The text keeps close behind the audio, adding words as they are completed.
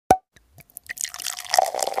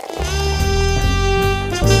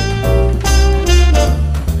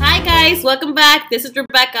guys, welcome back. This is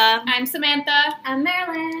Rebecca. I'm Samantha. I'm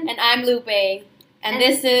Marilyn. And I'm Lupe. And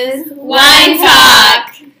this is Wine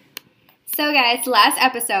Talk. So guys, last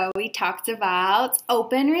episode we talked about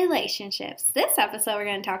open relationships. This episode we're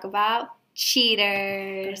going to talk about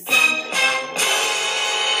cheaters.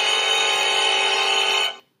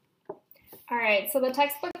 All right, so the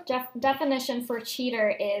textbook definition for cheater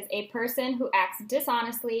is a person who acts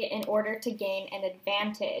dishonestly in order to gain an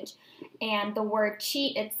advantage. And the word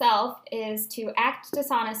cheat itself is to act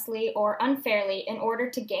dishonestly or unfairly in order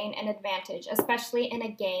to gain an advantage, especially in a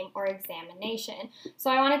game or examination.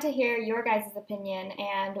 So I wanted to hear your guys' opinion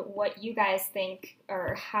and what you guys think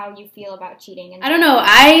or how you feel about cheating. I don't know.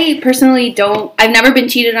 I personally don't. I've never been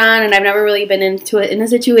cheated on, and I've never really been in a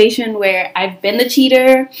situation where I've been the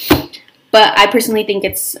cheater. But I personally think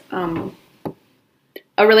it's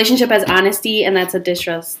a relationship has honesty, and that's a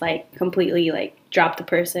distrust, like, completely, like, drop the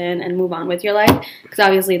person and move on with your life. Because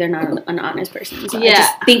obviously they're not an honest person. So I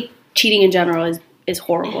just think cheating in general is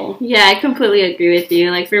horrible. Yeah, I completely agree with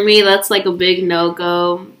you. Like, for me, that's, like, a big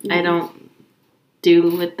no-go. Mm-hmm. I don't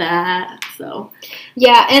do with that, so.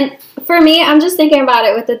 Yeah, and for me, I'm just thinking about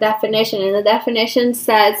it with the definition. And the definition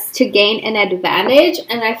says to gain an advantage.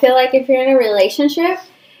 And I feel like if you're in a relationship,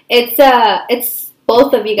 it's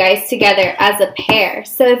both of you guys together as a pair.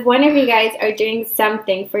 So if one of you guys are doing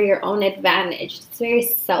something for your own advantage, it's very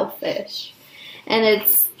selfish. And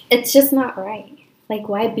it's just not right. Like,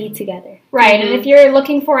 why be together? Right, and if you're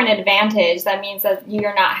looking for an advantage, that means that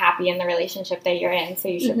you're not happy in the relationship that you're in, so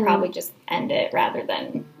you should probably just end it rather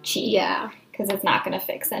than cheat. Yeah. Because it's not going to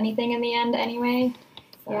fix anything in the end anyway.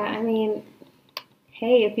 So. Yeah, I mean,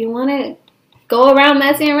 hey, if you want to go around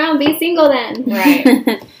messing around, be single then.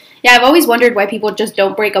 Right. Yeah, I've always wondered why people just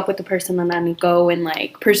don't break up with the person and then go and,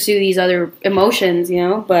 like, pursue these other emotions, you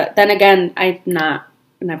know? But then again, I've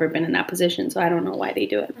never been in that position, so I don't know why they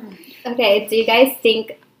do it. Okay, do you guys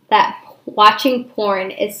think that watching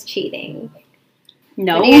porn is cheating?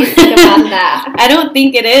 No. What do you think about that? I don't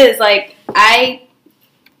think it is. Like, I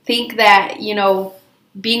think that, you know,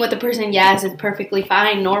 being with the person, yes, is perfectly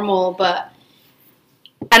fine, normal, but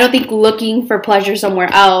I don't think looking for pleasure somewhere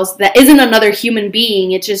else that isn't another human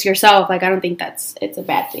being, it's just yourself. Like, I don't think it's a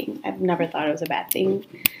bad thing. I've never thought it was a bad thing.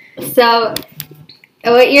 So,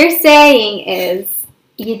 what you're saying is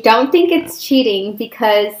you don't think it's cheating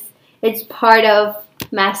because it's part of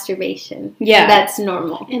masturbation. Yeah. That's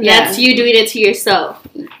normal. And that's you doing it to yourself.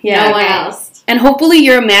 Yeah. No one else. And hopefully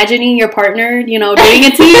you're imagining your partner, you know, doing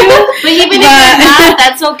it to you. But even if you're not,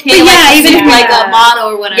 that's okay. Yeah, like, even if like a model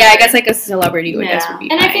or whatever. Yeah, I guess like a celebrity, I guess would be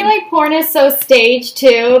And fine. I feel like porn is so staged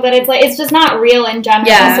too that it's like it's just not real in general.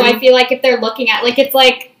 Yeah. So I feel like if they're looking at like it's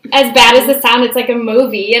like as bad as it sounds, it's like a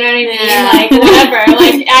movie. You know what I mean? Yeah. Like whatever.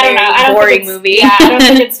 Like I don't know. I don't boring think it's, movie. Yeah, I don't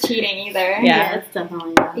think it's cheating either. Yeah. It's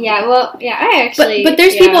definitely not. Yeah, well, yeah, I actually... But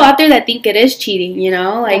there's people out there that think it is cheating, you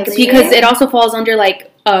know? Like, Really? because it also falls under, like,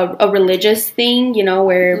 a religious thing, you know,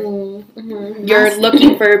 where you're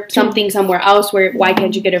looking for something somewhere else, where why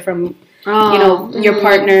can't you get it from, you know, your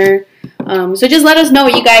partner? So just let us know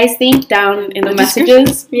what you guys think down in the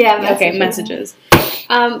messages. Yeah, messages. Okay, messages.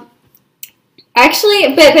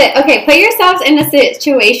 Actually, but okay, put yourselves in a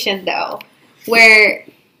situation, though, where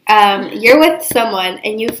you're with someone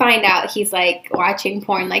and you find out he's, like, watching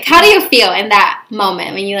porn. Like, how do you feel in that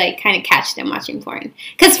moment when you, like, kind of catch them watching porn?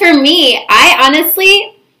 Because for me, I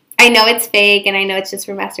know it's fake and I know it's just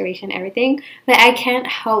for masturbation and everything, but I can't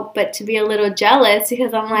help but to be a little jealous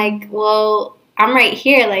because I'm like, well, I'm right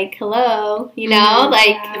here, like, hello, you know?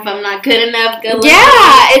 Like, if I'm not good enough, good luck.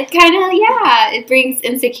 yeah, it kind of, it brings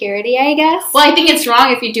insecurity, I guess. Well, I think it's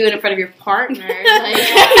wrong if you do it in front of your partner. Like,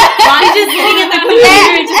 why just sitting in the computer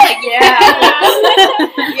and just like,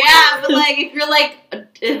 yeah, but like if you're like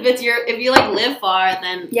if you like live far,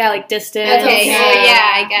 then Yeah, like distant. Okay, so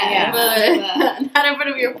I guess. Yeah. but not in front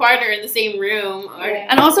of your partner in the same room. Or,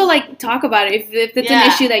 And also, like, talk about it. If it's an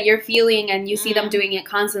issue that you're feeling and you see them doing it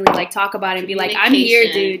constantly, like, talk about it and be like, I'm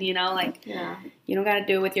here, dude, you know? Like, you don't got to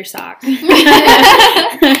do it with your socks.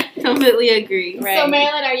 Completely agree. Right. So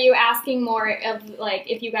Marilyn, are you asking more of like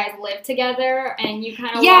if you guys live together and you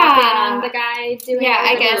kind of walk in on the guy doing it?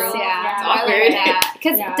 I with the guess, girl? It's awkward.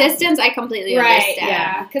 Because distance, I completely Right, understand.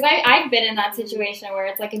 yeah. Because I've been in that situation where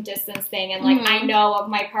it's like a distance thing, and like I know of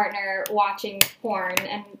my partner watching porn,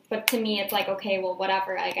 but to me it's like, okay, well,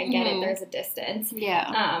 whatever. Like I get it. There's a distance.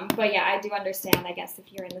 Yeah. But yeah, I do understand. I guess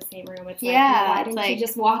if you're in the same room, it's like, Yeah, why it's didn't like- you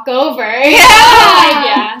just walk over?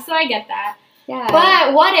 Yeah. So I get that. Yeah.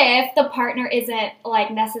 But what if the partner isn't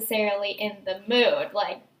like necessarily in the mood?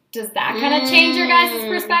 Like, does that kind of change your guys'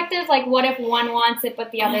 perspective? Like, what if one wants it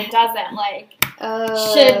but the other doesn't? Like,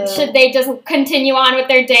 should they just continue on with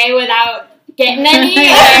their day without getting any? Or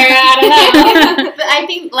I don't know. But I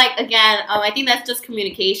think, like, again, I think that's just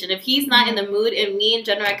communication. If he's not in the mood, and me in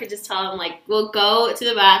general, I could just tell him, like, well, go to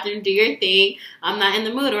the bathroom, do your thing. I'm not in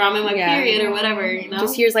the mood, or I'm in my period, or whatever, you know?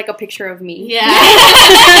 Just here's, like, a picture of me. Yeah.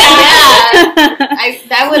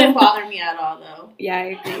 That wouldn't bother me at all, though. Yeah,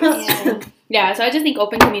 I agree. Yeah, so I just think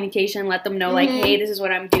open communication, let them know, like, hey, this is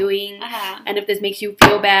what I'm doing, and if this makes you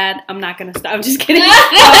feel bad, I'm not going to stop. I'm just kidding.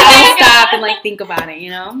 I'll stop and, like, think about it, you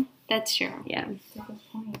know? That's true. Yeah.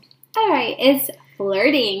 All right. Is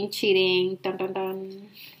flirting cheating? Dun, dun, dun.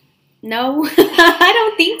 No, I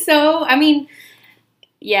don't think so. I mean,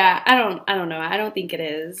 yeah, I don't know. I don't think it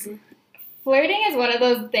is. Flirting is one of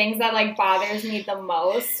those things that, like, bothers me the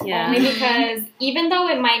most. Yeah. Only because even though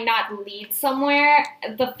it might not lead somewhere,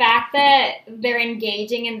 the fact that they're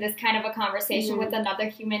engaging in this kind of a conversation with another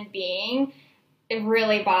human being, it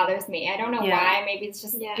really bothers me. I don't know why. Maybe it's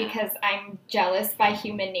just because I'm jealous by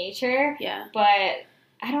human nature. Yeah. But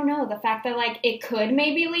I don't know. The fact that, like, it could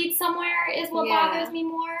maybe lead somewhere is what bothers me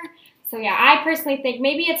more. So, yeah, I personally think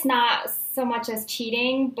maybe it's not so much as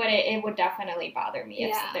cheating, but it would definitely bother me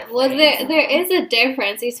if they're flirting. Well, there is a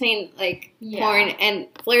difference between, like, porn and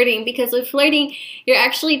flirting, because with flirting, you're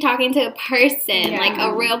actually talking to a person, like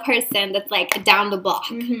a real person that's, like, down the block,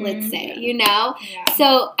 let's say, you know? Yeah.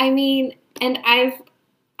 So, I mean, and I've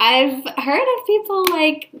heard of people,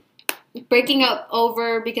 like, breaking up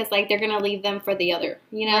over because, like, they're gonna leave them for the other,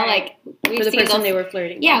 you know? Like, for the person they were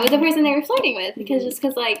flirting with. Yeah, with the person they were flirting with, because just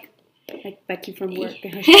because, like Becky from work.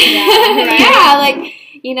 Yeah, like,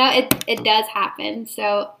 you know, it does happen.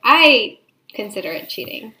 So I consider it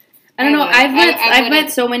cheating. I don't know. I've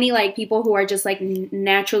met so many, like, people who are just, like,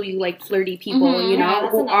 naturally, like, flirty people, you know,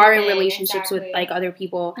 who are in relationships with, like, other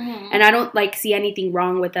people, and I don't, like, see anything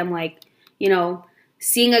wrong with them, like, you know,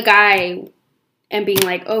 seeing a guy and being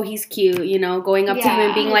like, oh, he's cute, you know, going up to him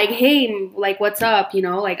and being like, hey, like, what's up, you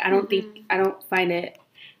know, like, I don't find it.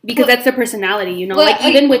 Because that's their personality, you know. Well, like,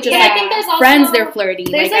 even with just, I think there's also, friends, they're flirty.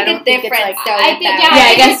 There's, like, I don't think it's, like... I think,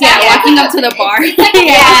 I guess, walking up to the bar. It's like, you're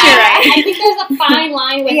right. I think there's a fine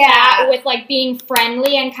line with that, with, like, being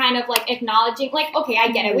friendly and kind of, like, acknowledging, like, okay,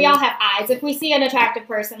 I get it. We all have eyes. If we see an attractive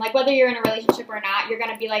person, like, whether you're in a relationship or not, you're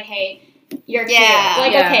going to be like, hey, you're cute.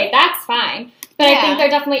 Like, okay, that's fine. But I think there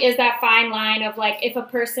definitely is that fine line of, like, if a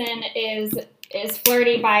person is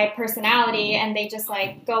flirty by personality and they just,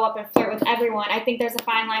 like, go up and flirt with everyone, I think there's a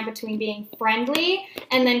fine line between being friendly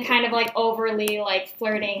and then kind of, like, overly, like,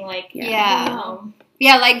 flirting, like, I don't know.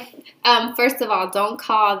 Yeah, like, first of all, don't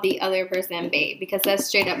call the other person babe, because that's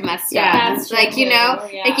straight up messed up. That's true, like, you know,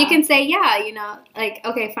 yeah. like, you can say, you know, like,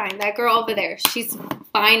 okay, fine, that girl over there, she's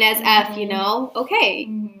fine as F, you know, okay.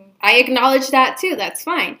 I acknowledge that, too, that's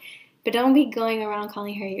fine. But don't be going around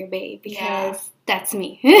calling her your babe, because that's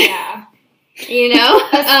me. Yeah. You know?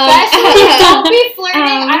 Especially, don't be flirting.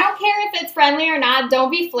 I don't care if it's friendly or not. Don't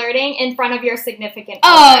be flirting in front of your significant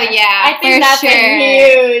other. Oh, yeah. I think that's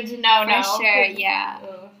a huge no-no. For sure, yeah.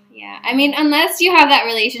 Yeah. I mean, unless you have that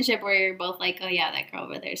relationship where you're both like, oh, yeah, that girl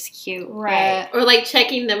over there's cute. Right. Or, like,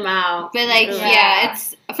 checking them out. But, like,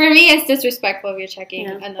 it's, for me, it's disrespectful if you're checking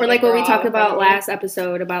another Or, like, what we talked about girl. last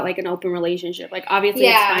episode about, like, an open relationship. Like, obviously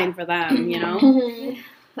it's fine for them, you know?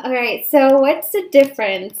 All right. So, what's the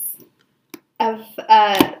difference of,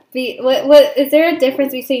 what is there a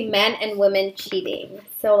difference between men and women cheating?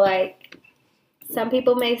 So, like, some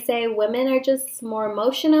people may say women are just more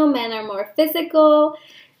emotional, men are more physical.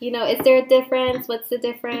 You know, is there a difference? What's the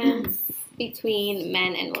difference between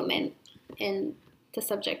men and women in the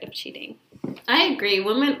subject of cheating? I agree.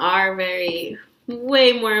 Women are way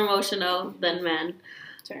more emotional than men.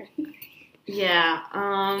 Sorry. Yeah.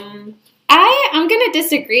 I'm going to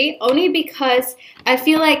disagree only because I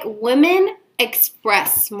feel like women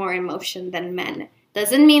express more emotion than men.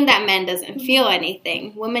 Doesn't mean that men doesn't feel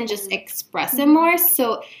anything. Women just express it more.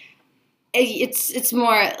 So it's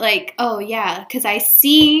more like, oh, yeah, because I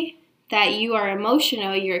see that you are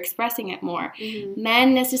emotional, you're expressing it more.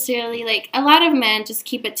 Men necessarily, like, a lot of men just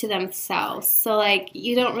keep it to themselves. So, like,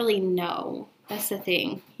 you don't really know. That's the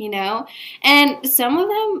thing, you know? And some of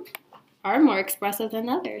them are more expressive than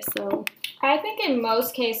others, so... I think in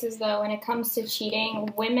most cases, though, when it comes to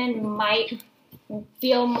cheating, women might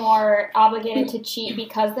feel more obligated to cheat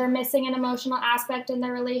because they're missing an emotional aspect in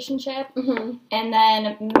their relationship. And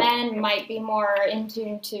then men might be more in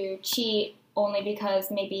tune to cheat only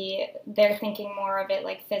because maybe they're thinking more of it,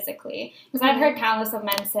 like, physically. Because I've heard countless of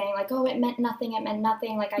men saying, like, oh, it meant nothing,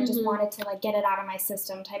 like, I just wanted to, like, get it out of my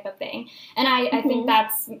system type of thing. And I think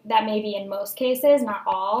that may be in most cases, not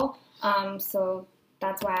all. So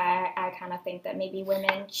that's why I kind of think that maybe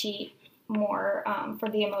women cheat more for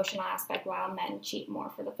the emotional aspect, while men cheat more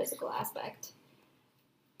for the physical aspect?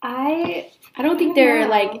 I don't think there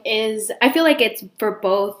like is. I feel like it's for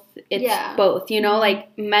both. It's both. You know,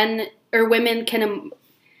 like men or women can.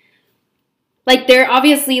 Like, they're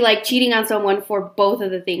obviously, like, cheating on someone for both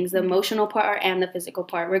of the things, the emotional part and the physical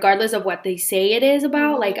part, regardless of what they say it is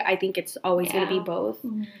about. Like, I think it's always going to be both.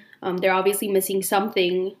 They're obviously missing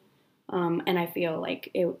something, and I feel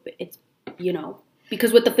like it's, you know,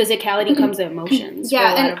 because with the physicality comes the emotions. For a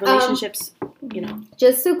lot of relationships, you know.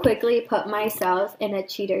 Just to quickly put myself in a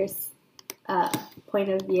cheater's point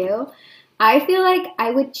of view, I feel like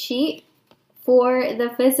I would cheat for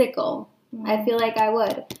the physical. I feel like I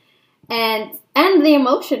would. And the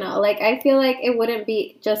emotional. Like, I feel like it wouldn't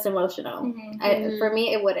be just emotional. For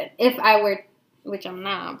me, it wouldn't. If I were, which I'm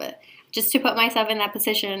not, but just to put myself in that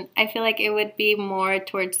position, I feel like it would be more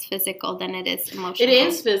towards physical than it is emotional. It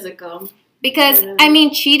is physical. Because, I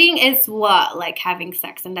mean, cheating is what? Like, having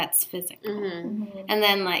sex, and that's physical. And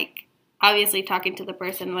then, like, obviously talking to the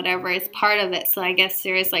person, whatever, is part of it. So I guess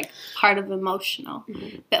there is, like, part of emotional.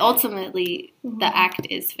 But ultimately, the act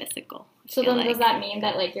is physical. So then does that mean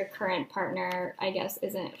that, like, your current partner, I guess,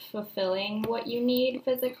 isn't fulfilling what you need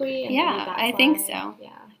physically? And I think so.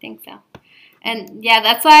 Yeah. I think so. And, yeah,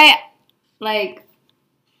 that's why, like,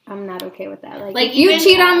 I'm not okay with that. Like if you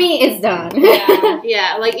cheat on me, it's done.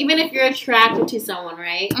 Yeah, like, even if you're attracted to someone,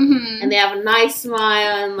 right? And they have a nice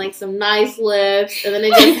smile and, like, some nice lips, and then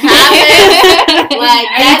it just happens. Like,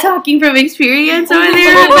 are you talking from experience over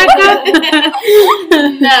there, Rebecca?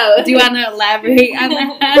 No. Do you want to elaborate on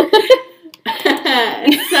that?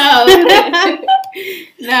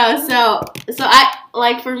 So I,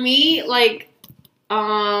 like, for me, like,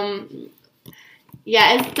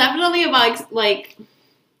 yeah, it's definitely about, like,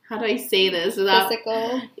 how do I say this without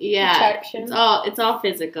physical attraction? It's all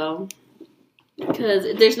physical, because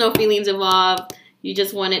there's no feelings involved. You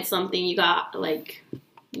just wanted something. You got a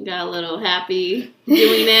little happy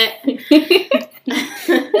doing it.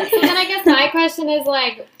 So then I guess my question is,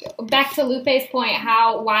 like, back to Lupe's point,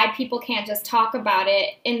 why people can't just talk about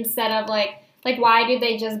it instead of, like why do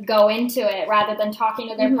they just go into it rather than talking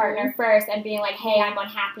to their partner first and being like, hey, I'm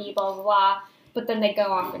unhappy, blah, blah, blah, but then they go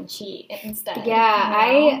off and cheat instead.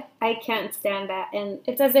 Yeah, you know? I can't stand that. And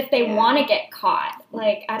it's as if they want to get caught.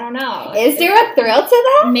 Like, I don't know. Is there a thrill to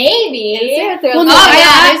that? Maybe. Is there a thrill to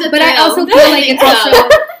that? There's a thrill. I also feel like it's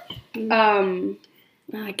also...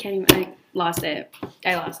 I can't even... I lost it.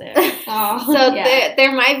 So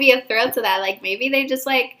there might be a thrill to that. Like, maybe they just,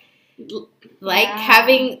 like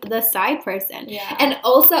having the side person. Yeah. And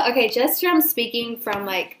also, okay, just from speaking from,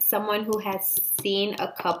 like, someone who has seen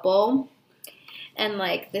a couple... And,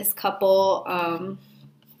 like, this couple, so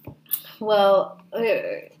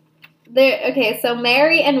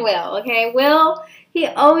Mary and Will, okay? Will, he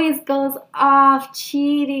always goes off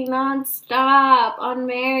cheating nonstop on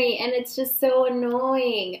Mary, and it's just so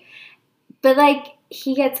annoying. But, like,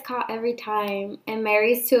 he gets caught every time, and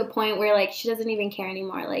Mary's to a point where, like, she doesn't even care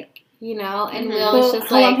anymore, like, you know? And Will is just,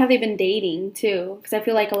 how long have they been dating, too? Because I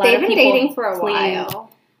feel like a lot of people... They've been dating for a while.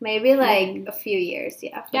 Maybe, like, a few years,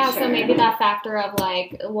 yeah. Yeah, sure. So maybe that factor of,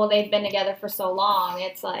 like, well, they've been together for so long,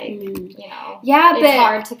 it's like, you know, it's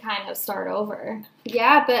hard to kind of start over.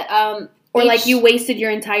 Yeah, but, or, like, you wasted your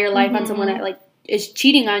entire life on someone that, like, is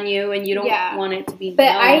cheating on you, and you don't want it to be But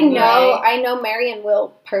I know Mary and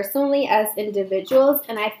Will personally as individuals,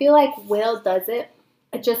 and I feel like Will does it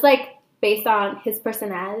just, like, based on his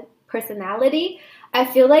personality. I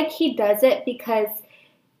feel like he does it because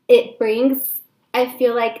it brings... I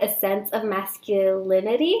feel like a sense of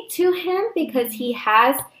masculinity to him because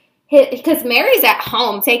because Mary's at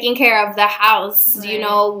home taking care of the house, you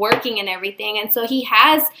know, working and everything. And so he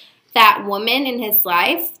has that woman in his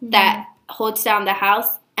life that holds down the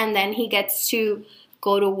house, and then he gets to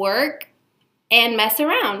go to work and mess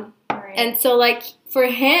around. Right. And so, like, for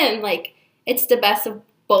him, like, it's the best of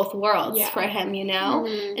both worlds for him, you know?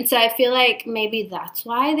 And so I feel like maybe that's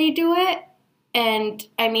why they do it. And,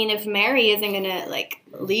 I mean, if Mary isn't going to, like,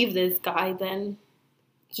 leave this guy, then,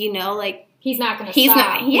 you know, like... He's not going to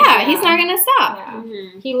stop. He's not going to stop.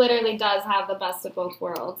 Yeah. He literally does have the best of both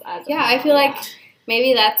worlds. I feel like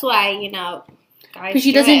maybe that's why, you know, guys because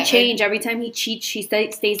she doesn't change. Every time he cheats, she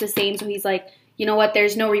stays the same. So he's like, you know what,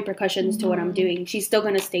 there's no repercussions to what I'm doing. She's still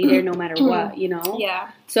going to stay there no matter what, you know? Yeah.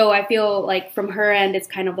 So I feel like from her end, it's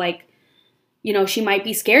kind of like, you know, she might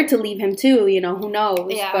be scared to leave him too, you know, who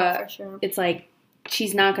knows? Yeah, but for sure. It's like,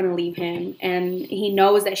 she's not going to leave him, and he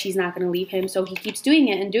knows that she's not going to leave him, so he keeps doing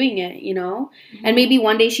it, you know? And maybe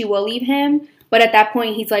one day she will leave him, but at that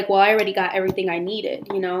point, he's like, well, I already got everything I needed,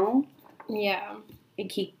 you know? Yeah.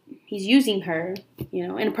 And he he's using her, you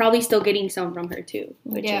know, and probably still getting some from her too,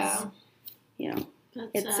 which is, you know,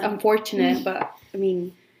 it's unfortunate, but I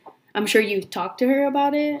mean, I'm sure you've talked to her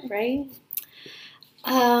about it, right?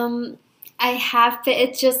 I have, but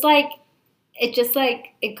it just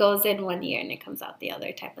it goes in one ear and it comes out the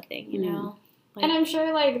other type of thing, you know? Like, and I'm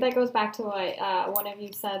sure, like, that goes back to what one of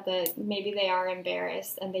you said, that maybe they are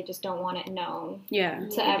embarrassed and they just don't want it known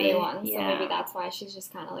to everyone. So maybe that's why she's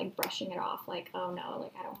just kind of, like, brushing it off, like, oh, no,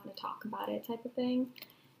 like, I don't want to talk about it type of thing.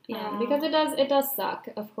 Yeah. Because it does suck,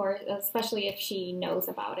 of course, especially if she knows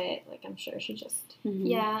about it. Like, I'm sure she just...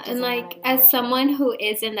 Yeah, and, like, as someone who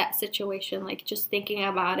is in that situation, like, just thinking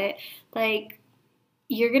about it, like,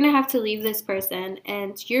 you're going to have to leave this person,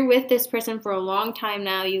 and you're with this person for a long time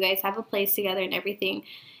now. You guys have a place together and everything.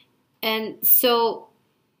 And so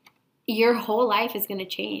your whole life is going to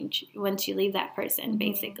change once you leave that person,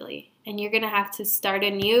 basically. And you're going to have to start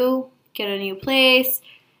anew, get a new place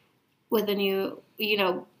with a new, you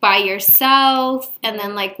know, by yourself. And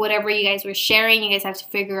then, like, whatever you guys were sharing, you guys have to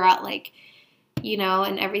figure out, like, you know,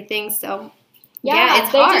 and everything. So... Yeah,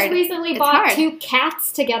 it's they hard. just recently bought 2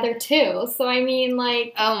 cats together, too. So, I mean,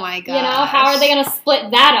 like... Oh, my God. You know, how are they going to split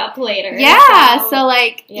that up later? Yeah, so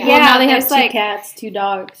like... Yeah, well, now they have 2 cats, 2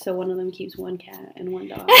 dogs, so one of them keeps 1 cat and 1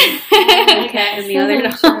 dog. 1 cat and the other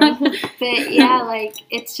dog. But, yeah, like,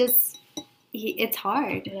 it's just... It's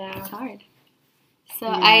hard. Yeah. It's hard. So,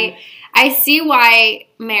 I see why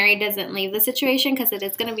Mary doesn't leave the situation, because it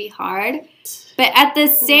is going to be hard. But at the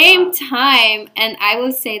same time, and I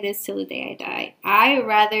will say this till the day I die, I'd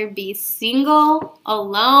rather be single,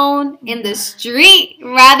 alone, in the street,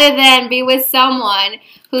 rather than be with someone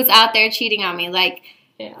who's out there cheating on me. Like,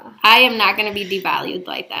 I am not going to be devalued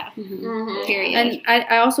like that. Period. And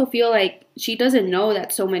I also feel like she doesn't know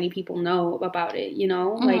that so many people know about it, you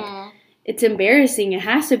know? Like, it's embarrassing. It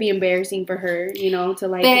has to be embarrassing for her, you know, to,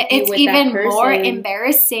 like, but be it's with even that person. more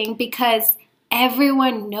embarrassing because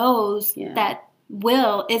everyone knows that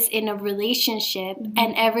Will is in a relationship,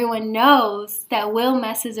 and everyone knows that Will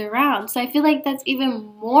messes around. So I feel like that's even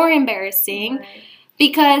more embarrassing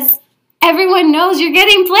because everyone knows you're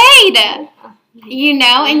getting played, you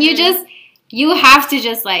know, and you have to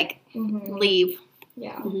just, like, leave.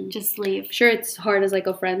 Yeah. Just leave. Sure, it's hard as, like,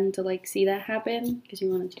 a friend to, like, see that happen because you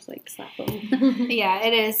want to just, like, slap them. Yeah,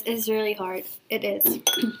 it is. It's really hard. It is.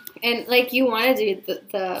 And, like, you want to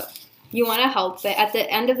do you want to help, but at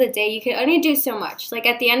the end of the day, you can only do so much. Like,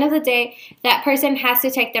 at the end of the day, that person has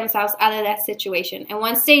to take themselves out of that situation. And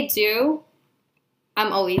once they do,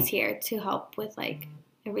 I'm always here to help with, like,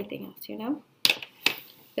 everything else, you know?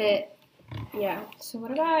 But, yeah. So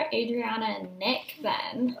what about Adriana and Nick,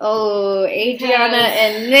 then? Oh, Adriana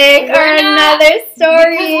and Nick are another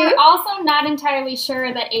story. Because we're also not entirely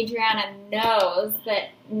sure that Adriana knows that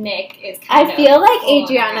Nick is kind of... I feel like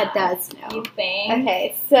Adriana does know. You think?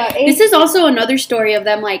 Okay, so... This is also another story of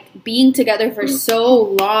them, like, being together for so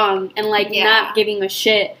long and, like, not giving a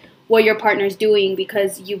shit what your partner's doing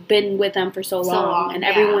because you've been with them for so long. And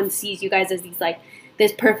everyone sees you guys as these, like,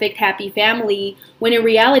 this perfect, happy family, when in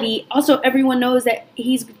reality, also everyone knows that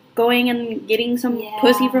he's going and getting some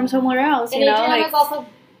pussy from somewhere else, you know? Adriana's also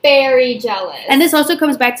very jealous. And this also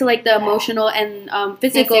comes back to, like, the emotional and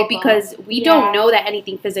physical, because we don't know that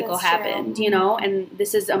anything physical happened, you know? And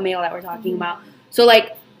this is a male that we're talking about. So,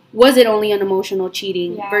 like, was it only an emotional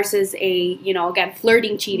cheating versus a, you know, again,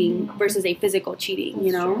 flirting cheating versus a physical cheating,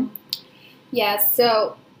 you know? Yeah,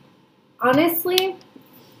 so, honestly...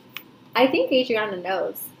 I think Adriana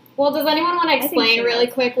knows. Well, does anyone want to explain really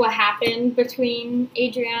quick what happened between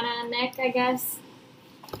Adriana and Nick, I guess?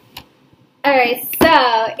 Alright,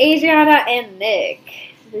 so, Adriana and Nick.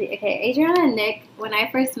 Okay, Adriana and Nick, when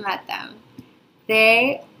I first met them,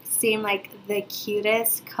 they seemed like the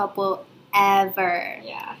cutest couple ever.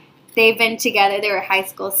 Yeah. They've been together, they were high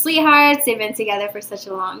school sweethearts, they've been together for such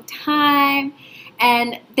a long time,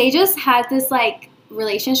 and they just had this, like,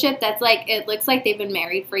 relationship that's, like, it looks like they've been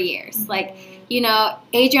married for years. Like, you know,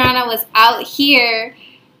 Adriana was out here,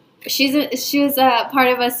 she was a part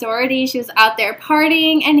of a sorority, she was out there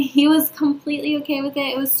partying, and he was completely okay with it.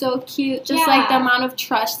 It was so cute, just like the amount of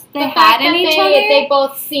trust they had in each other. They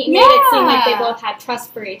both made it seem like they both had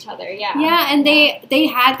trust for each other. Yeah, and they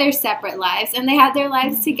had their separate lives, and they had their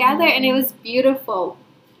lives together, and it was beautiful.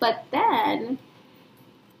 But then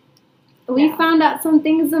we found out some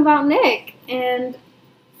things about Nick, and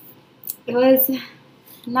it was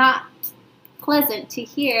not pleasant to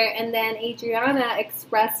hear. And then Adriana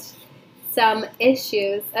expressed some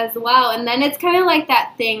issues as well. And then it's kind of like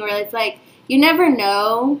that thing where it's like, you never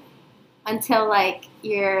know until, like,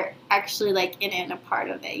 you're actually, like, in it and a part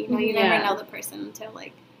of it. You know, you never know the person until,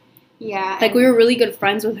 like, Yeah. Like, we were really good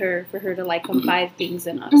friends with her for her to, like, confide things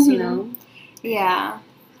in us, you know? Yeah.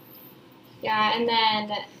 Yeah, and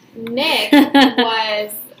then Nick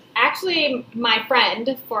was actually my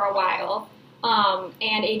friend for a while.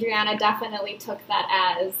 And Adriana definitely took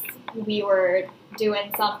that as we were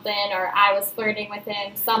doing something, or I was flirting with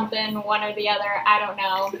him, something, one or the other, I don't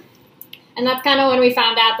know. And that's kind of when we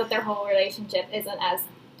found out that their whole relationship isn't as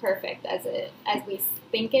perfect as we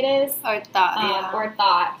think it is. Or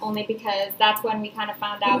thought, only because that's when we kind of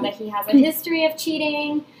found out that he has a history of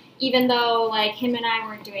cheating, even though, like, him and I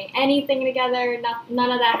weren't doing anything together,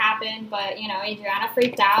 none of that happened. But, you know, Adriana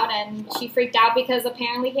freaked out, and she freaked out because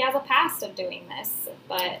apparently he has a past of doing this.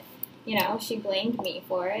 But, you know, she blamed me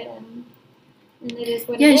for it, and it is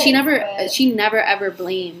what it is. Yeah, she never ever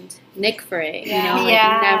blamed Nick for it, you know?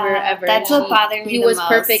 Like, never ever. That's what bothered me He the was most.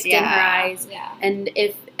 perfect in her eyes. Yeah. And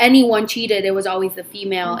if anyone cheated, it was always the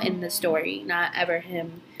female in the story, not ever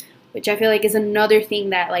him. Which I feel like is another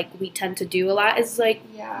thing that, like, we tend to do a lot as, like,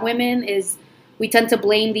 women, is we tend to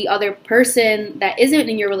blame the other person that isn't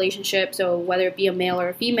in your relationship, so whether it be a male or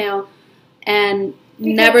a female, and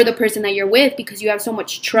never the person that you're with, because you have so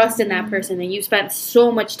much trust in that person and you spent so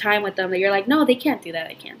much time with them that you're like, no, they can't do that,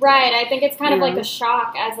 I can't do Right, that. I think it's kind of like a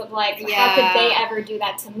shock as of, like, how could they ever do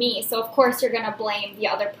that to me? So, of course, you're going to blame the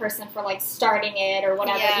other person for, like, starting it or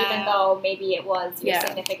whatever, even though maybe it was your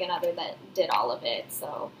significant other that did all of it,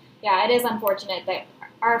 so... Yeah, it is unfortunate that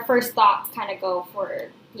our first thoughts kind of go for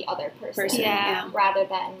the other person rather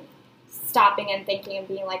than stopping and thinking and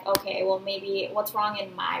being like, okay, well, maybe what's wrong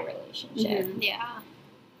in my relationship? Yeah.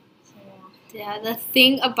 Yeah, the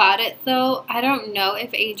thing about it, though, I don't know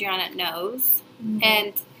if Adriana knows,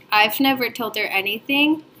 and I've never told her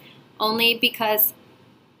anything, only because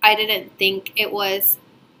I didn't think it was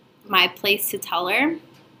my place to tell her,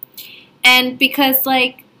 and because,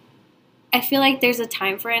 like, I feel like there's a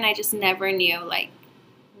time for it, and I just never knew, like,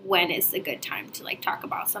 when is a good time to, like, talk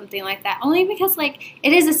about something like that. Only because, like,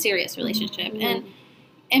 it is a serious relationship. And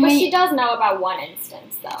but she does know about one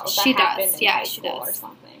instance, though. That she happened does. in high She school does. or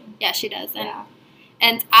something. Yeah, she does.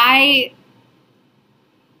 And I,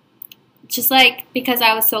 just, like, because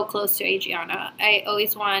I was so close to Adriana, I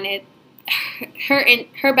always wanted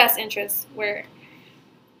her best interests were,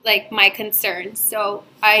 like, my concerns. So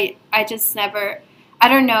I just never... I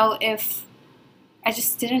don't know if I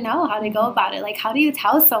just didn't know how to go about it. Like, how do you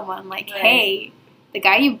tell someone, like, hey, the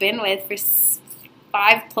guy you've been with for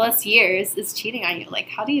 5+ years is cheating on you? Like,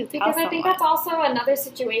 how do you tell someone? Because I think that's also another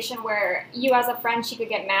situation where you, as a friend, she could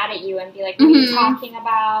get mad at you and be like, what are you talking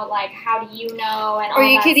about? Like, how do you know? And or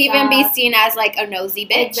you could even be seen as, like, a nosy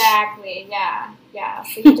bitch. Exactly, yeah. Yeah,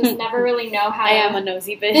 so you just never really know how I am a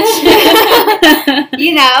nosy bitch.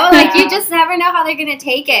 You know? Like, you just never know how they're going to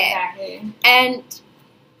take it. Exactly. And...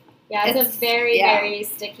 yeah, it's a very, very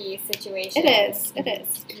sticky situation. It is.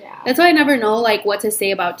 Yeah. That's why I never know, like, what to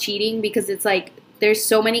say about cheating, because it's like there's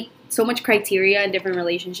so much criteria in different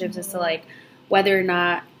relationships as to, like, whether or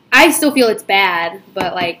not I still feel it's bad,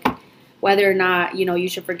 but, like, whether or not, you know, you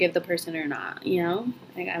should forgive the person or not, you know?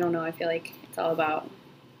 Like, I don't know. I feel like it's all about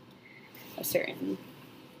a certain,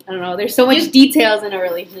 I don't know. There's so much details in a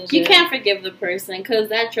relationship. You can't forgive the person because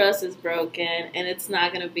that trust is broken, and it's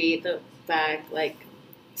not going to be back, like,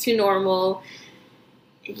 to normal.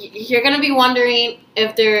 You're going to be wondering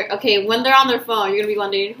if they're, okay, when they're on their phone, you're going to be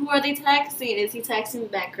wondering, who are they texting? Is he texting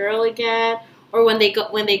that girl again? Or when they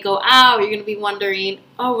go out, you're going to be wondering,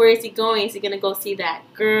 oh, where is he going? Is he going to go see that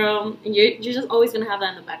girl? And you're just always going to have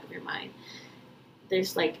that in the back of your mind.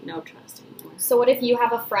 There's, like, no trust anymore. So what if you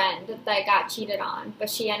have a friend that got cheated on, but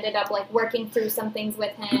she ended up, like, working through some things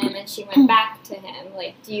with him and she went back to him?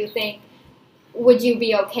 Like, do you think, would you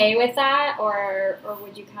be okay with that, or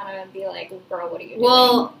would you kind of be like, girl, what are you doing?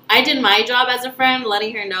 Well, I did my job as a friend,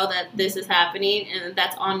 letting her know that this is happening, and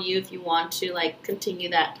that's on you if you want to, like, continue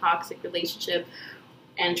that toxic relationship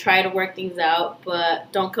and try to work things out, but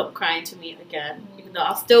don't come crying to me again, even though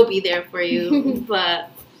I'll still be there for you, but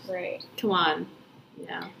come on.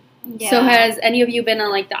 Yeah. So has any of you been on,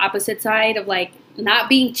 like, the opposite side of, like, not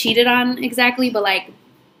being cheated on exactly, but, like,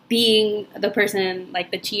 being the person,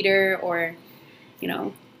 like, the cheater, or, you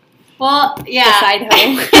know, well, yeah, the side hoe?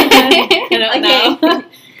 I don't know.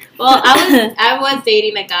 Well, I was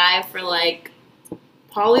dating a guy for, like,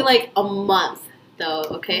 probably, like, a month though.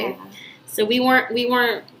 Okay, so we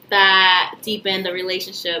weren't that deep in the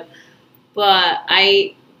relationship, but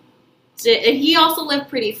and he also lived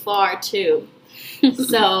pretty far too.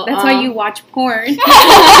 So that's why you watch porn.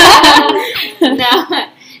 No.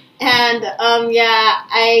 And,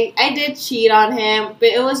 I did cheat on him, but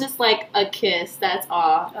it was just, like, a kiss, that's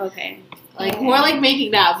all. Okay. Like, Okay. more like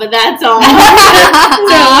making out, but that's all. So it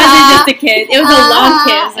wasn't just a kiss. It was a long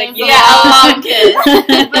kiss. Like, Yeah, a long kiss.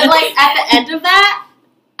 But, like, at the end of that,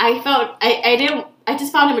 I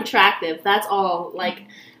just found him attractive. That's all. Like,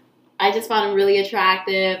 I just found him really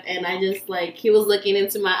attractive, and I just, like, he was looking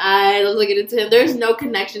into my eyes. I was looking into him. There's no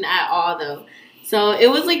connection at all, though. So it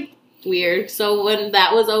was, like, weird. So when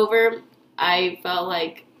that was over, I felt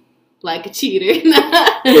like a cheater.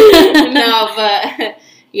 No, but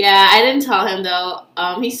yeah, I didn't tell him though.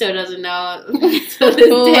 He still doesn't know to this day.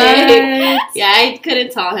 What? Yeah, I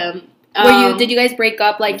couldn't tell him. Did you guys break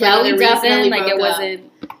up like for yeah, we another definitely reason? Like it broke up.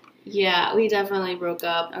 wasn't. Yeah, we definitely broke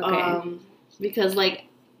up. Okay. Because like,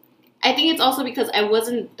 I think it's also because I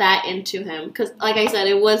wasn't that into him. Because like I said,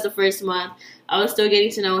 it was the first month. I was still getting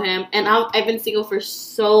to know him, and I've been single for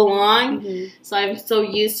so long, so I'm so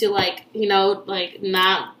used to like, you know, like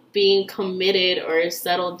not being committed or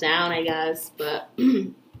settled down, I guess. But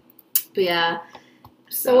yeah.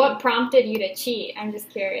 So what prompted you to cheat? I'm just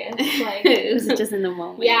curious. Like, It was just in the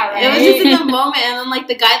moment. Yeah, right. It was just in the moment, and then like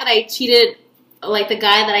the guy that I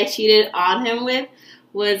cheated on him with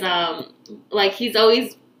was like he's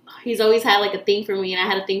always had like a thing for me, and I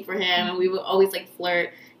had a thing for him, and we would always like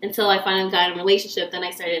flirt until I finally got in a relationship. Then I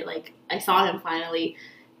saw him finally,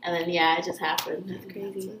 and then yeah, it just happened. That's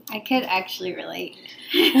crazy. I could actually relate.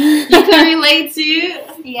 You can relate to?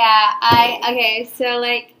 Yeah, so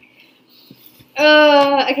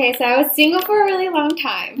I was single for a really long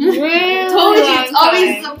time. Really Told you, long it's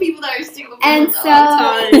always time. some people that are single for And a so,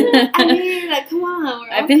 long time. I mean, like, come on. We're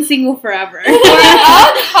I've been single forever.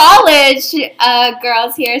 all college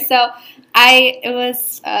girls here. So I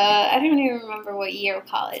don't even remember what year of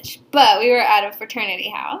college, but we were at a fraternity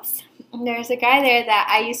house. And there's a guy there that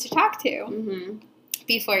I used to talk to Mm-hmm.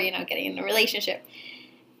 before, getting in a relationship.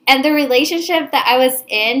 And the relationship that I was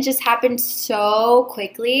in just happened so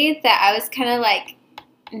quickly that I was kind of like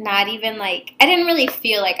not even like, I didn't really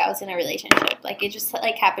feel like I was in a relationship. Like it just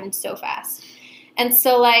like happened so fast. And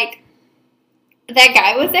so like that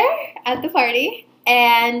guy was there at the party,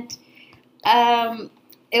 and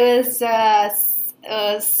it was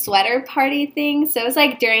a sweater party thing. So it was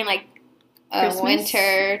like during like Christmas?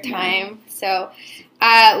 winter time. So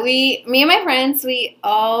me and my friends, we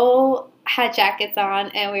all had jackets on,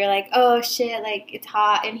 and we were like, oh shit, like it's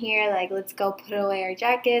hot in here, like let's go put away our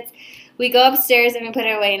jackets. We go upstairs and we put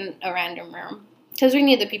it away in a random room because we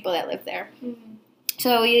knew the people that lived there.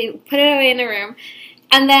 So we put it away in a room,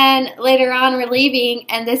 and then later on we're leaving,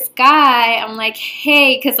 and this guy, I'm like,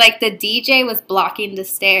 hey, because like the DJ was blocking the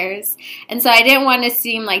stairs, and so I didn't want to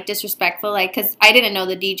seem like disrespectful, like because I didn't know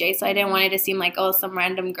the DJ, so I didn't want it to seem like, oh, some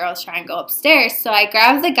random girls trying to go upstairs. So I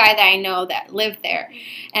grabbed the guy that I know that lived there,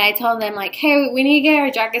 and I told them like, hey, we need to get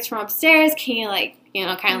our jackets from upstairs. Can you like,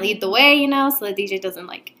 kind of lead the way, so the DJ doesn't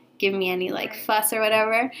like give me any like fuss or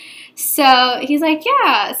whatever. So he's like,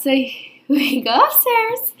 yeah. So we go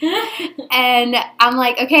upstairs, and I'm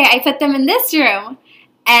like, okay, I put them in this room,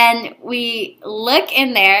 and we look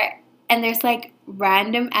in there, and there's like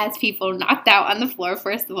random ass people knocked out on the floor.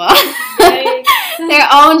 First of all, they're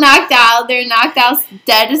all knocked out. They're knocked out,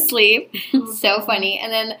 dead asleep. So funny.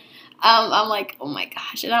 And then I'm like, oh my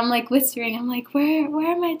gosh, and I'm like whispering, I'm like, where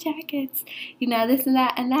are my jackets? This and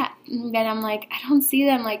that and that. And then I'm like, I don't see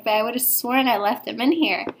them. Like, but I would have sworn I left them in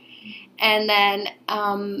here. And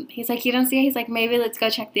then he's like, you don't see it? He's like, maybe let's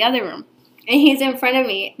go check the other room. And he's in front of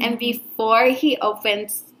me. And before he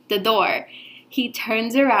opens the door, he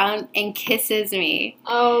turns around and kisses me.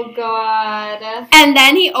 Oh, God. And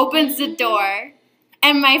then he opens the door,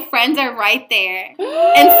 and my friends are right there. And so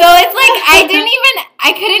it's like,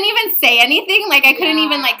 I couldn't even say anything. Like, I couldn't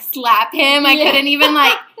even, like, slap him. I couldn't even,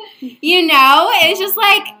 like, it's just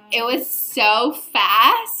like, it was so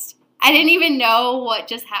fast. I didn't even know what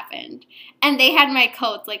just happened. And they had my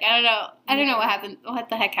coats. Like, I don't know what happened. What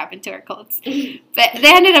the heck happened to our coats? But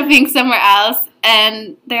they ended up being somewhere else.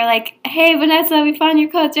 And they're like, hey, Vanessa, we found your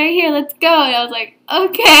coats right here. Let's go. And I was like,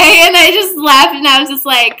 okay. And I just laughed, and I was just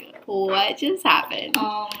like, what just happened?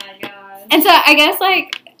 Oh, my God. And so I guess,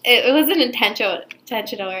 like, it wasn't intentional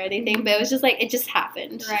or anything, but it was just like, it just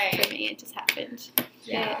happened. Right. For me, it just happened.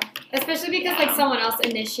 Yeah. Especially because, like, someone else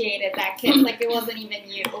initiated that kiss. Like, it wasn't even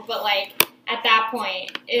you. But, like, at that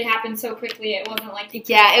point, it happened so quickly, it wasn't like you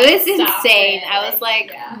Yeah, it was stop insane. it. I was like,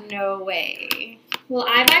 yeah. no way. Well,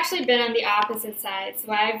 I've actually been on the opposite side.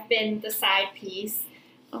 So I've been the side piece.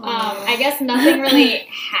 I guess nothing really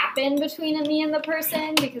happened between me and the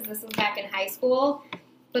person because this was back in high school.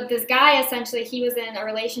 But this guy, essentially, he was in a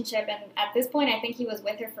relationship, and at this point, I think he was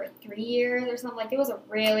with her for 3 years or something. Like, it was a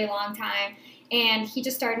really long time. And he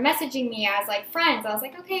just started messaging me as, like, friends. I was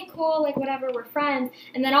like, okay, cool, like, whatever, we're friends.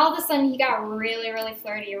 And then all of a sudden, he got really, really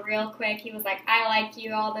flirty real quick. He was like, I like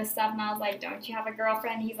you, all this stuff. And I was like, don't you have a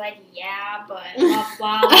girlfriend? He's like, yeah, but blah,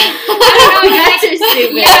 blah. I don't know. You guys are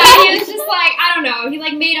stupid. Yeah, he was just like, I don't know. He,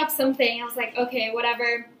 like, made up something. I was like, okay,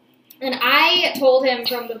 whatever. And I told him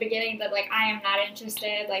from the beginning that, like, I am not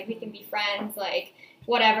interested. Like, we can be friends. Like,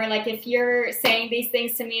 whatever. Like, if you're saying these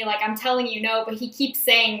things to me, like, I'm telling you no, but he keeps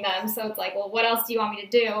saying them. So it's like, well, what else do you want me to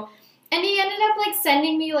do? And he ended up, like,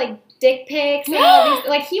 sending me, like, dick pics and all these.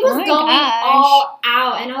 Like, he was going all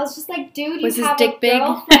out. And I was just like, dude, Was you his have dick a big?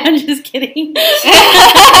 girlfriend. I'm just kidding. Minor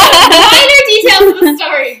details of the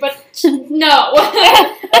story, but no.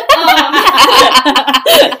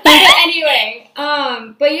 Anyway,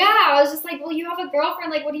 but yeah, I was just like, well, you have a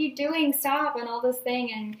girlfriend, like, what are you doing? Stop, and all this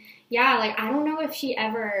thing, and yeah, like, I don't know if she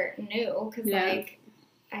ever knew, because, like,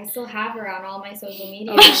 I still have her on all my social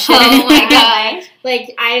media. Oh, shit. Oh, my God.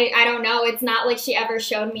 Like, I don't know. It's not like she ever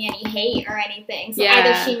showed me any hate or anything. So Yeah.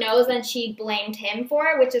 either she knows and she blamed him for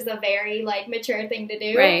it, which is a very, like, mature thing to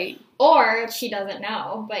do. Right. Or she doesn't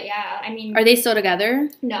know. But, yeah, I mean. Are they still together?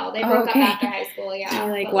 No, they broke Okay. up after high school, yeah.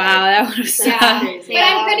 You're like, But, wow, that would have sucked. Yeah. Crazy. But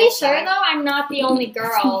I'm pretty that's sure, sad. though, I'm not the only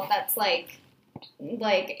girl that's, like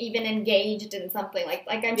even engaged in something. Like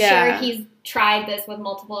I'm Yeah. sure he's tried this with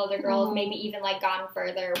multiple other girls, maybe even, like, gone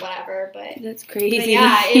further, whatever. But That's crazy. but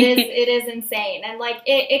yeah, it is insane. And, like,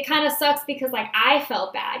 it kind of sucks because, like, I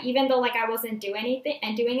felt bad. Even though, like, I wasn't doing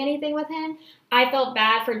anything with him, I felt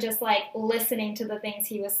bad for just, like, listening to the things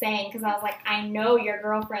he was saying because I was like, I know your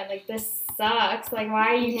girlfriend. Like, this sucks. Like, why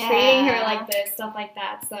are you treating her like this? Stuff like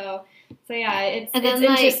that. So yeah, it's And then,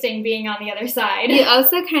 like, interesting being on the other side. You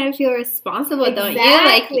also kind of feel responsible, don't you?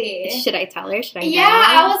 Exactly. Like, should I tell her? Should I Yeah, not?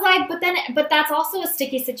 I was like, but that's also a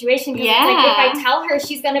sticky situation because it's like if I tell her,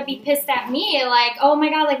 she's gonna be pissed at me, like, oh my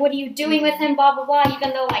god, like, what are you doing with him, blah blah blah.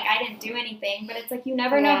 Even though, like, I didn't do anything, but it's like you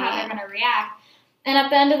never know how they're gonna react. And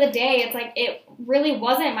at the end of the day, it's like it really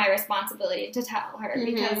wasn't my responsibility to tell her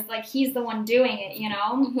because, like, he's the one doing it, you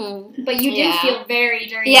know. Mm-hmm. But you do feel very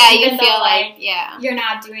dirty. Yeah, even you though, feel like you're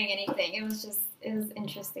not doing anything. It was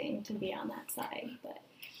interesting to be on that side, but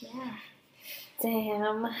yeah.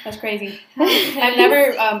 Damn. That's crazy. I've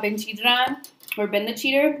never been cheated on or been the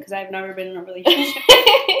cheater because I've never been in a relationship.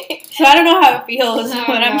 So I don't know how it feels, Oh,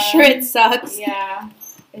 but I'm God. sure it sucks. Yeah,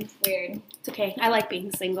 it's weird. It's okay. I like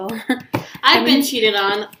being single. I've been cheated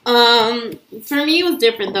on. For me, it was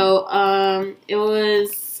different though. I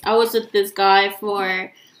was with this guy for,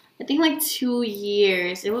 I think, like 2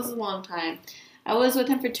 years. It was a long time. I was with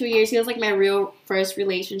him for 2 years. He was like my real first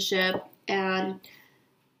relationship, and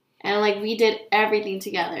like we did everything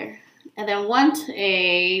together. And then one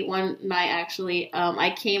night actually, I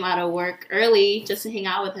came out of work early just to hang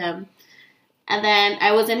out with him. And then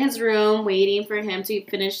I was in his room waiting for him to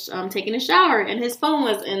finish taking a shower, and his phone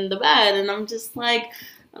was in the bed, and I'm just like,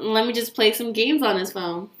 let me just play some games on his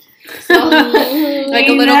phone. So, Like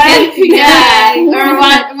a little kid? Yeah. Or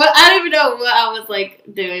what? Well, I don't even know what I was, like,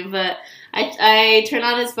 doing, but I turned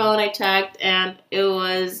on his phone, I checked, and it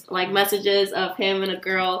was, like, messages of him and a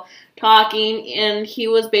girl talking, and he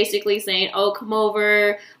was basically saying, oh, come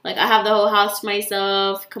over, like, I have the whole house to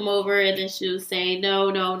myself, come over, and then she was saying,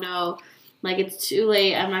 no, like, it's too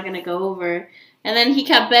late, I'm not gonna go over. And then he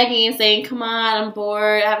kept begging and saying, come on, I'm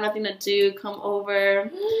bored, I have nothing to do, come over,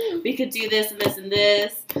 we could do this and this and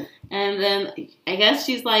this. And then I guess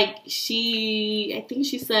I think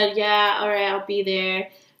she said, yeah, alright, I'll be there.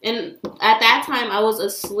 And at that time, I was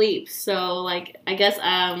asleep, so, like, I guess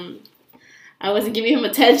I wasn't giving him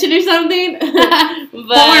attention or something. But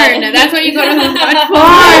Porn. That's why you go to the watch porn.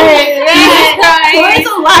 Right. Porn is a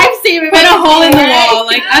lifesaver. Put a hole in the wall.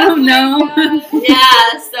 Like, I don't know.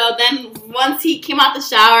 Yeah, so then once he came out the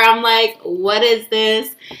shower, I'm like, what is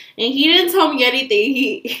this? And he didn't tell me anything.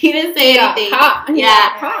 He didn't say anything.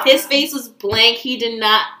 Yeah, his face was blank. He did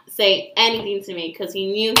not say anything to me because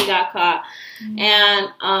he knew he got caught.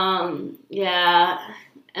 And, yeah.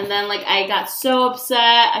 And then, like, I got so upset.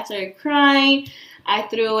 I started crying. I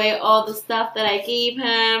threw away all the stuff that I gave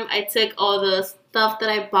him. I took all the stuff that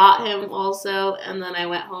I bought him also. And then I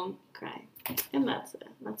went home crying. And that's it.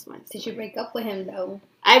 That's my story. Did you break up with him, though?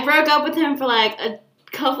 I broke up with him for, like, a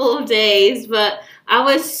couple of days. But I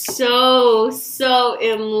was so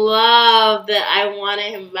in love that I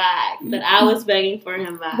wanted him back. That I was begging for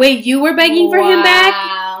him back. Wait, you were begging for him back?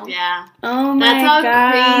 Yeah. Oh my That's how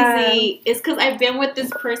God. crazy. It's because I've been with this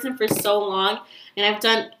person for so long, and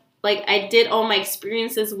I did all my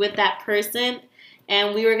experiences with that person,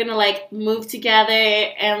 and we were gonna like move together,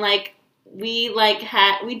 and like we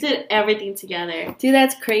did everything together. Dude,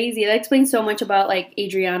 that's crazy. That explains so much about like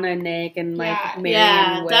Adriana and Nick and like Mary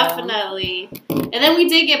and Will. Definitely. And then we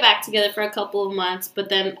did get back together for a couple of months, but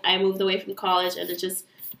then I moved away from college, and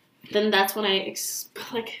then that's when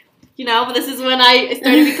but this is when I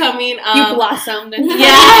started becoming you blossomed.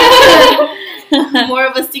 more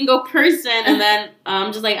of a single person, and then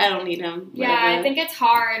just like I don't need him. Yeah, I think it's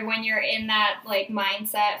hard when you're in that like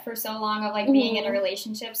mindset for so long of like being in a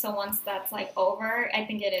relationship. So once that's like over, I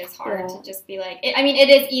think it is hard to just be like. It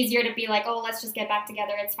is easier to be like, oh, let's just get back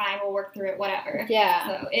together. It's fine. We'll work through it. Whatever. Yeah.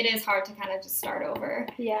 So it is hard to kind of just start over.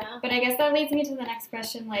 Yeah. But I guess that leads me to the next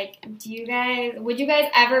question. Like, would you guys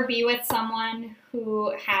ever be with someone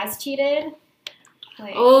who has cheated?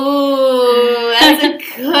 Like, oh, that's a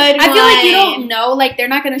good one. I feel like you don't know. Like, they're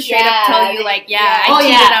not going to straight up tell you, like, I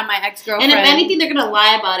cheated on my ex-girlfriend. And if anything, they're going to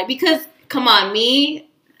lie about it. Because, come on,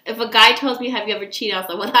 if a guy tells me, have you ever cheated on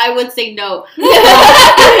someone, I would say no. But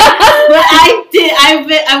I did.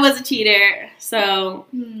 I was a cheater. So,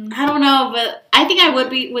 I don't know. But I think I would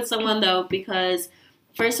be with someone, though, because,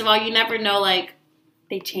 first of all, you never know, like,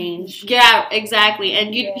 they change. Yeah, exactly.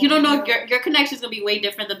 And you don't know, your connection is going to be way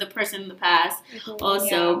different than the person in the past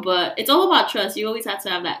also. Yeah. But it's all about trust. You always have to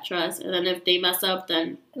have that trust. And then if they mess up,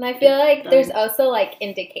 then... And I feel like there's also, like,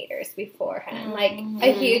 indicators beforehand. Like,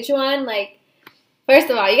 a huge one, like, first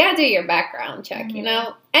of all, you got to do your background check, you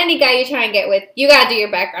know? Any guy you try and get with, you got to do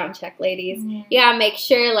your background check, ladies. You got to make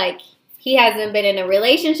sure, like, he hasn't been in a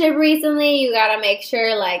relationship recently. You got to make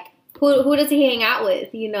sure, like, who does he hang out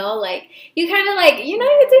with, you know? Like, you kind of, like, you know,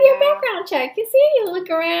 you do your background check. You see, you look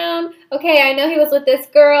around. Okay, I know he was with this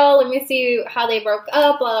girl. Let me see how they broke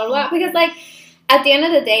up, blah, blah, blah. Because, like, at the end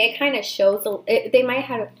of the day, it kind of shows, they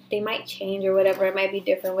might change or whatever. It might be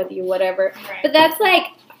different with you, whatever. Right. But that's, like,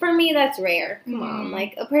 for me, that's rare. Come on.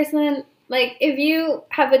 Like, a person, like, if you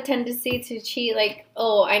have a tendency to cheat, like,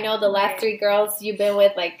 oh, I know the last 3 girls you've been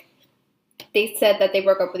with, like, they said that they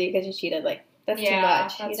broke up with you because you cheated, like, that's too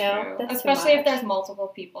much, you know? That's especially if there's multiple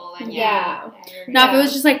people. Then now, if it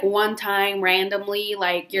was just, like, one time randomly,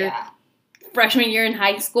 like, your freshman year in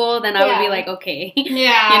high school, then I would be like, okay.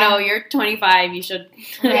 Yeah. You know, you're 25. You should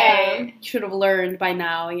have learned by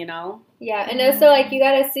now, you know? Yeah, and also, like, you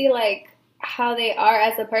gotta see, like, how they are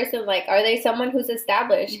as a person. Like, are they someone who's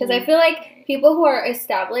established? Because I feel like people who are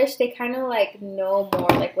established, they kind of, like, know more,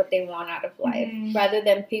 like, what they want out of life, rather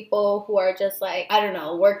than people who are just, like, I don't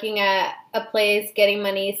know, working at a place, getting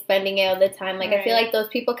money, spending it all the time. Like, I feel like those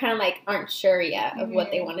people kind of, like, aren't sure yet of what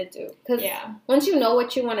they want to do. Because once you know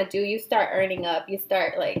what you want to do, you start earning up. You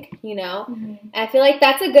start, like, you know? And I feel like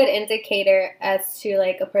that's a good indicator as to,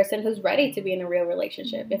 like, a person who's ready to be in a real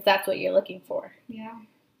relationship, if that's what you're looking for. Yeah.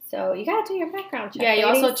 So you gotta do your background check. Yeah, you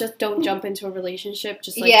also just don't jump into a relationship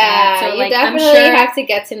just like that. So, you like, definitely have to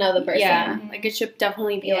get to know the person. Yeah, like it should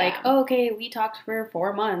definitely be like, oh, okay, we talked for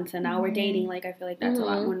 4 months and now we're dating. Like, I feel like that's a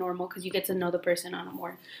lot more normal because you get to know the person on a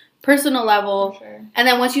more personal level. And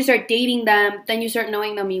then once you start dating them, then you start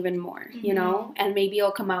knowing them even more, you know? And maybe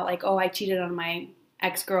it'll come out like, oh, I cheated on my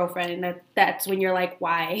ex-girlfriend, and that's when you're like,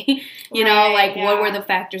 why? You know, like, what were the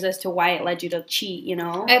factors as to why it led you to cheat, you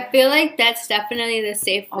know? I feel like that's definitely the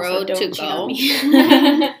safe road to go.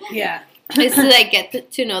 Yeah. Is to, like,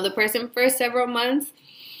 get to know the person for several months.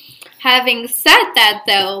 Having said that,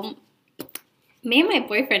 though, me and my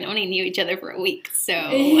boyfriend only knew each other for a week, so...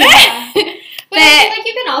 But I feel like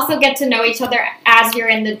you can also get to know each other as you're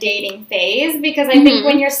in the dating phase, because I think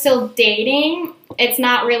when you're still dating, it's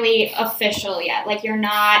not really official yet. Like, you're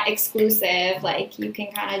not exclusive. Like, you can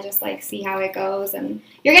kind of just, like, see how it goes, and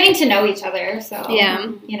you're getting to know each other, so,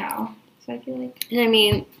 you know. So I feel like... I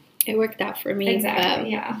mean, it worked out for me.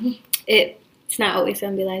 Exactly, It's not always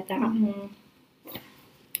going to be like that.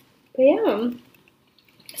 But, yeah.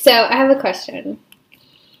 So, I have a question.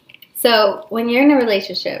 So, when you're in a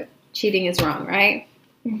relationship, cheating is wrong, right?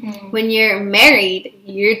 When you're married,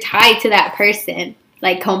 you're tied to that person,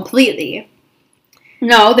 like, completely.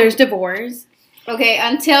 No, there's divorce. Okay,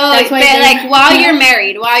 like, while you're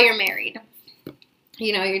married,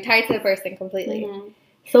 you know, you're tied to the person completely.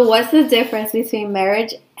 So what's the difference between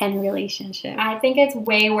marriage and relationship? I think it's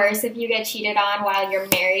way worse if you get cheated on while you're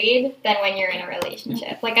married than when you're in a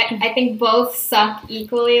relationship. Like, I think both suck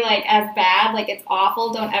equally, like, as bad. Like, it's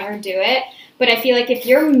awful. Don't ever do it. But I feel like if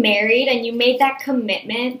you're married and you made that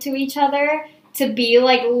commitment to each other to be,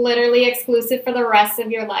 like, literally exclusive for the rest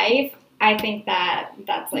of your life, I think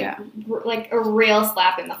that's like Yeah. like a real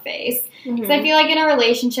slap in the face. Mm-hmm. Because I feel like in a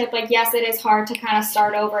relationship, like, yes, it is hard to kind of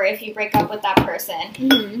start over if you break up with that person.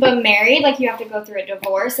 Mm-hmm. But married, like, you have to go through a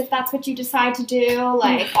divorce if that's what you decide to do.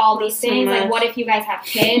 Like, all these So things. Like, much. what if you guys have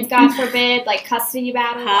kids, God forbid? Like, custody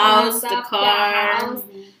battles, all that House, the stuff. car. Yeah, house.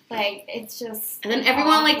 Like, it's just... And then it's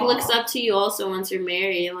everyone like awful. looks up to you also once you're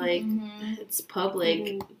married. Like Mhm. it's public.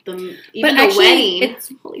 Mhm. Even But the actually, wedding.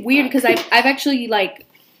 it's Holy weird fuck. because I've actually like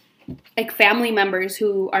family members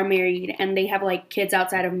who are married and they have like kids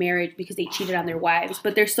outside of marriage because they cheated on their wives,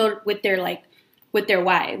 but they're still with their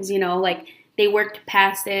wives, you know, like they worked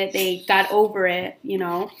past it, they got over it, you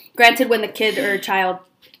know. Granted, when the kid or child,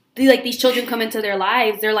 these children come into their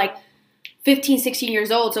lives, they're like 15, 16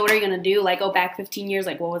 years old, so what are you going to do? Like, go back 15 years,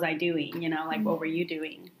 like, what was I doing? You know, like, what were you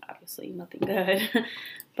doing? Obviously, nothing good.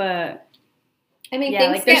 But, I mean, yeah,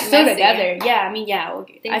 things like, they're get still messy. together. Yeah, I mean, yeah.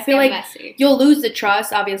 Okay. Things I feel get like messy. you'll lose the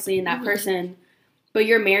trust, obviously, in that Mhm. person. But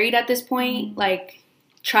you're married at this point, like,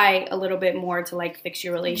 try a little bit more to, like, fix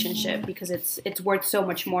your relationship because it's worth so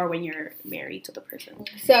much more when you're married to the person.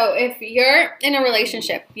 So if you're in a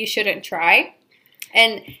relationship, you shouldn't try.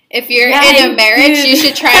 And if you're Yeah, in a marriage, dude. you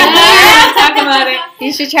should try Yeah, more. talk about it.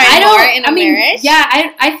 You should try more in a marriage. Yeah,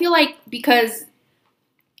 I feel like because,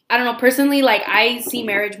 I don't know, personally, like, I see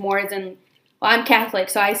marriage more as in, well, I'm Catholic,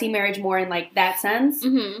 so I see marriage more in, like, that sense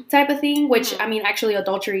Mm-hmm. type of thing, which, Mhm. I mean, actually,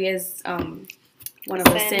 adultery is one of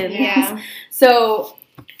the Sin, sins. yeah. So,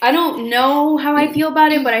 I don't know how I feel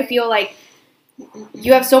about it, but I feel like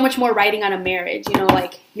you have so much more writing on a marriage, you know,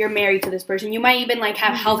 like, you're married to this person. You might even, like,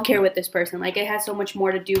 have healthcare with this person. Like, it has so much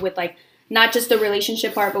more to do with, like, not just the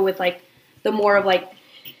relationship part, but with, like, the more of, like,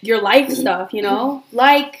 your life stuff, you know?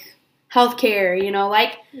 Like, healthcare, you know?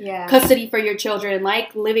 Like, Yeah. custody for your children.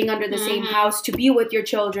 Like, living under the same Mhm. house to be with your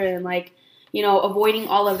children. Like, you know, avoiding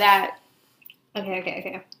all of that,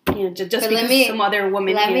 Okay. you know, just But because some other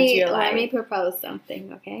woman Let came into me your life. let me propose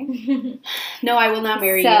something, okay? No, I will not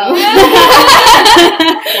marry So- you.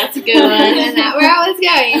 That's a good one. That's not where I was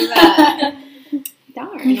going, but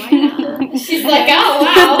darn, why not? She's like, oh,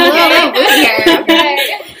 wow. A little bit here,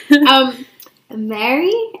 okay.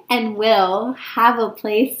 Mary and Will have a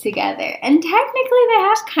place together, and technically they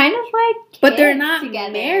have kind of like kids But they're not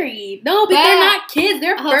together. married. No, but But- they're not kids.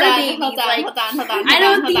 They're Hold fur on, babies. hold on, like, hold on. I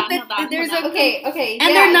don't hold think on, that hold on, there's hold a- on. Okay. and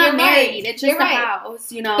yeah, they're not you're married. right. It's just You're a right. house,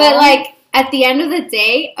 you know. But like at the end of the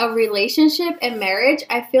day, a relationship and marriage,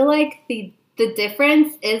 I feel like the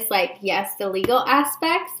difference is like, yes, the legal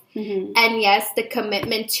aspects, Mhm. and yes, the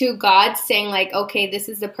commitment to God, saying like, okay, this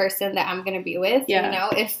is the person that I'm gonna be with. Yeah. You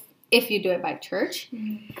know, if you do it by church.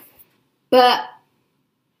 But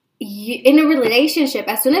in a relationship,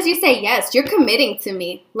 as soon as you say yes, you're committing to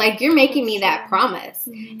me. Like, you're making me that promise.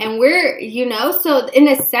 And we're, you know, so in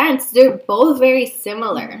a sense, they're both very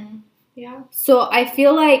similar. Yeah. So I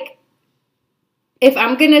feel like if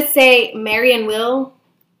I'm going to say Mary and Will,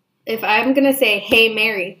 if I'm going to say, hey,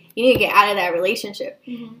 Mary, you need to get out of that relationship.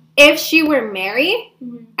 If she were married,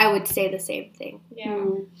 I would say the same thing. Yeah.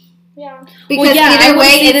 Mm. Yeah. Because Well, yeah, I either would way,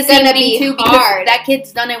 say it's the same going to thing be too, because hard. that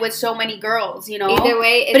kid's done it with so many girls, you know. Either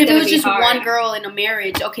way, it's But if it gonna was be just hard. one girl in a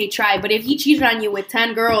marriage, okay, try. But if he cheated on you with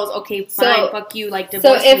 10 girls, okay, So- fine, fuck you, like, So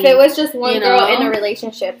divorce if me. it was just one you girl know? in a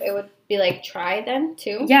relationship, it would be like, try then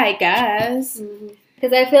too. Yeah, I guess.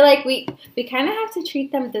 Because I feel like we kind of have to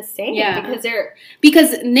treat them the same. Yeah. Because they're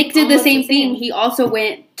Because Nick did the Almost same the thing. same. He also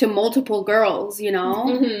went to multiple girls, you know?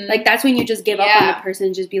 Mhm. Like, that's when you just give up on Yeah. the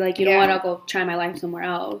person, just be like, you know Yeah. what, I'll go try my life somewhere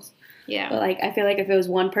else. yeah. But, like, I feel like if it was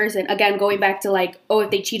one person, again, going back to, like, oh, if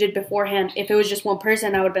they cheated beforehand, if it was just one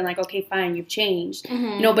person, I would have been like, okay, fine, you've changed.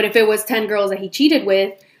 Mhm. You know, but if it was 10 girls that he cheated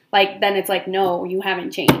with, like, then it's like, no, you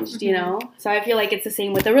haven't changed, you know? So I feel like it's the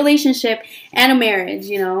same with a relationship and a marriage,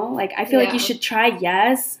 you know? Like, I feel like Yeah. you should try,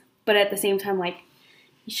 yes, but at the same time, like,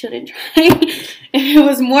 you shouldn't try if it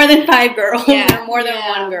was more than 5 girls Yeah. or more than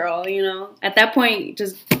Yeah. one girl, you know? At that point,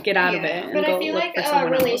 just get out of Yeah. it and But go I feel look like for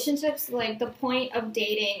someone else. relationships, like the point of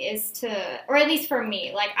dating is to, or at least for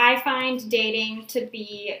me, like I find dating to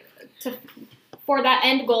be for that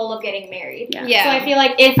end goal of getting married. Yeah. Yeah. So I feel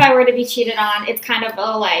like if I were to be cheated on, it's kind of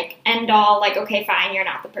a like end all, like, okay, fine, you're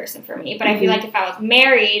not the person for me. But I feel Mhm. like if I was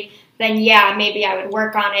married, then yeah, maybe I would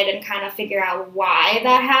work on it and kind of figure out why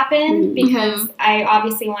that happened, Mhm. because I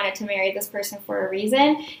obviously wanted to marry this person for a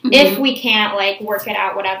reason. Mhm. If we can't like work it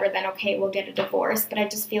out, whatever, then okay, we'll get a divorce. But I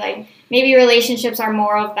just feel like maybe relationships are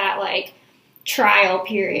more of that like trial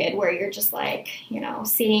period where you're just like,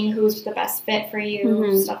 seeing who's the best fit for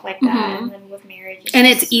you, stuff like that. And then with marriage,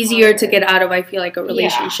 it's easier harder to get out of, I feel like, a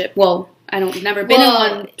relationship. Well, never been in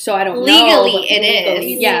one, so I don't know. Legally, it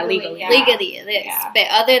is. Yeah, legally. Yeah. Legally, it is. Yeah. But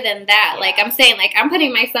other than that, like I'm saying, like I'm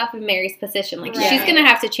putting myself in Mary's position. Like she's gonna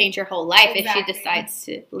have to change her whole life if she decides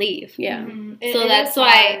to leave. Yeah. So that's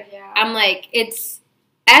why I'm like, it's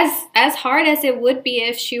as hard as it would be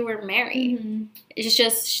if she were married. It's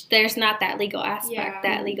just there's not that legal aspect,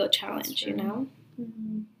 that legal challenge,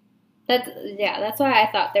 That's why I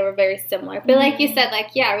thought they were very similar. But like you said,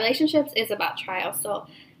 like relationships is about trial. So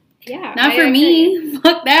not for me.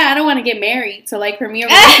 Fuck that. I don't want to get married. So like for me, a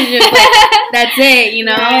relationship, that's it.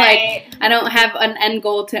 Right. Like I don't have an end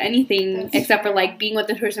goal to anything except for like being with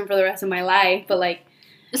this person for the rest of my life. But like.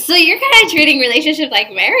 So you're kind of treating relationships like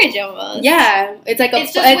marriage almost. Yeah, it's like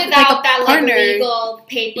it's just without like a that partner. like legal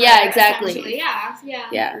paper. Yeah, exactly.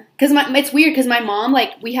 Yeah. Because it's weird because my mom,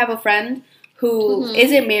 like, we have a friend who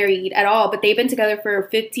isn't married at all, but they've been together for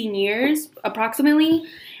 15 years approximately,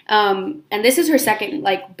 and this is her second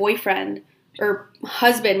like boyfriend or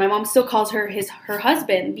husband. My mom still calls her her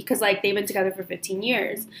husband because like they've been together for 15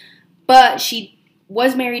 years, but she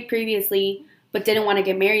was married previously. But didn't want to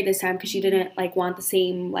get married this time because she didn't like want the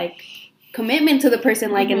same like commitment to the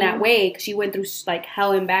person like in that way because she went through like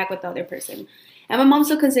hell and back with the other person. And my mom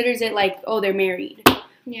still considers it like, oh, they're married.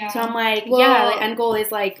 Yeah. So I'm like, the end goal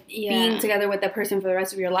is like being together with that person for the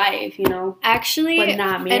rest of your life, Actually, but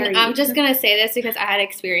not married. And I'm just gonna say this because I had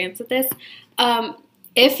experience with this.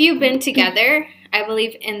 If you've been together, I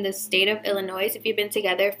believe in the state of Illinois, if you've been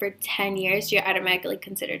together for 10 years, you're automatically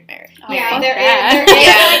considered married. There is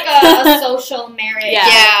like a social marriage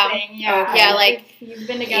thing. Yeah, like if you've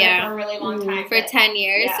been together for a really long time. For 10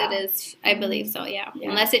 years, it is, I believe so,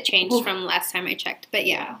 Unless it changed from last time I checked, but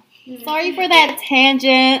Sorry for that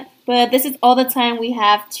tangent, but this is all the time we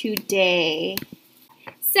have today.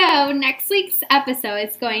 So, next week's episode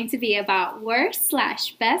is going to be about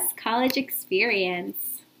worst/best college experience.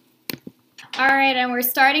 All right, and we're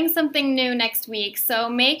starting something new next week, so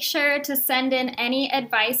make sure to send in any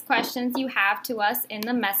advice questions you have to us in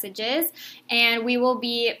the messages, and we will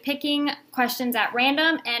be picking questions at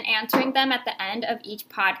random and answering them at the end of each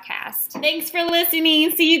podcast. Thanks for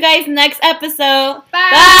listening. See you guys next episode.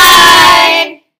 Bye!